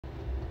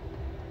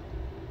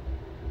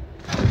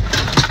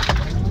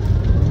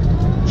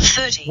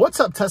30. What's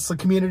up, Tesla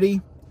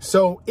community?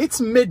 So it's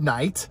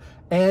midnight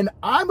and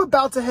I'm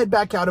about to head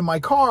back out in my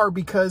car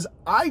because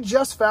I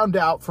just found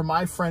out from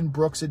my friend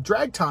Brooks at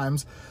Drag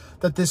Times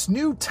that this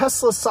new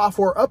Tesla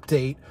software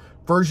update,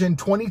 version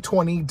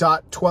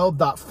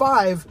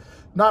 2020.12.5,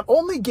 not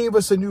only gave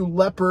us a new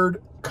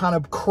Leopard kind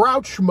of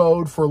crouch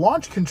mode for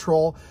launch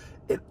control,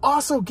 it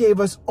also gave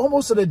us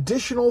almost an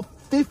additional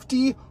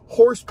 50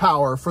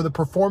 horsepower for the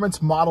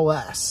Performance Model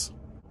S.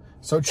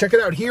 So check it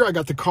out here. I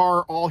got the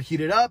car all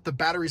heated up. The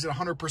battery's at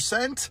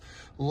 100%.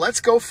 Let's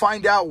go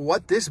find out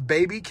what this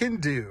baby can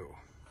do.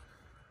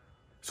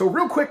 So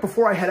real quick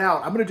before I head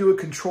out, I'm going to do a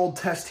controlled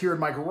test here in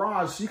my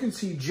garage so you can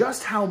see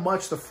just how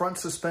much the front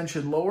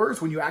suspension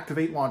lowers when you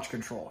activate launch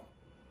control.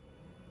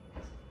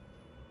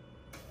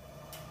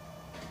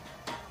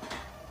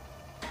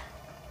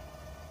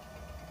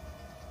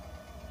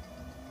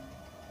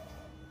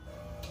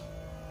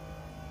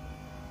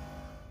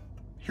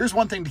 Here's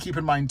one thing to keep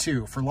in mind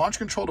too. For launch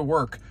control to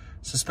work,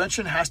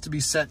 suspension has to be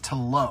set to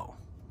low.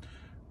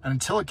 And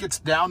until it gets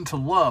down to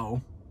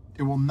low,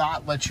 it will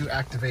not let you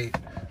activate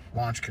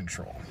launch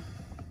control.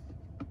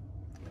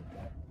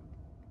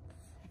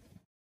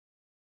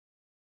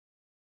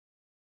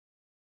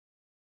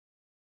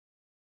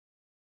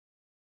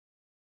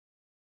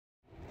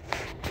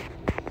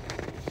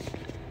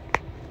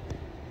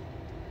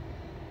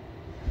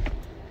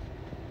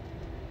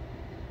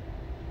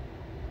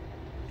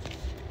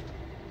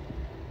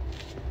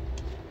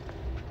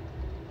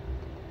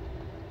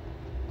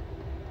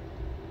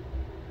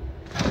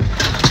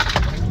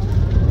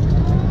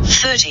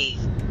 $30,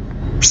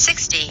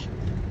 $60.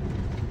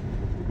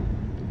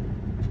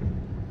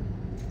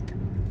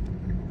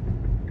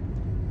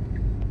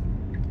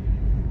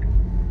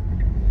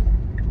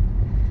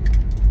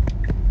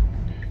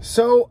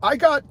 So I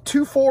got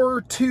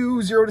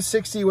 2.420 to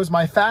 60 was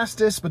my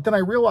fastest, but then I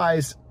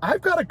realized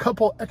I've got a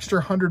couple extra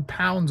 100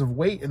 pounds of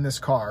weight in this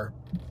car,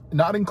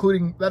 not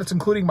including that. It's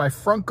including my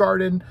front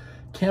garden,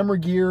 camera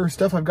gear,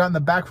 stuff I've got in the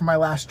back from my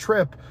last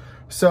trip.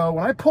 So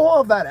when I pull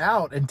all of that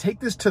out and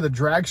take this to the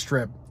drag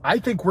strip, I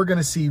think we're going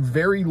to see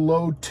very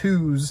low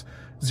 2s,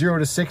 0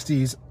 to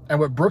 60s. And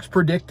what Brooks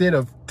predicted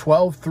of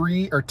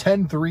 12.3 or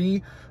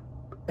 10.3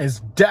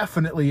 is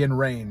definitely in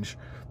range.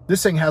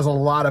 This thing has a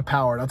lot of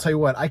power. And I'll tell you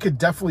what, I could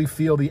definitely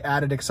feel the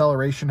added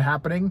acceleration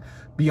happening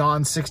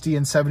beyond 60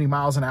 and 70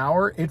 miles an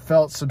hour. It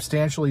felt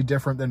substantially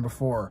different than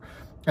before.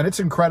 And it's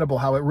incredible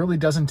how it really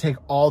doesn't take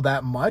all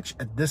that much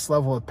at this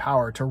level of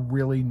power to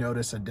really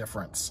notice a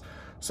difference.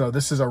 So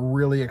this is a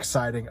really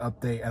exciting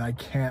update, and I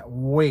can't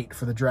wait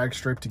for the drag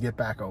strip to get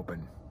back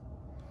open.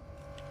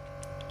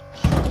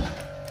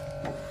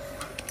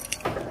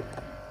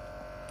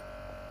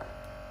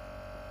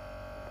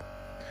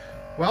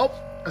 Well,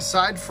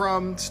 aside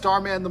from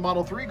Starman the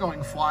Model 3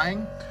 going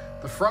flying,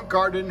 the front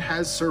garden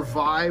has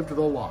survived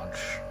the launch.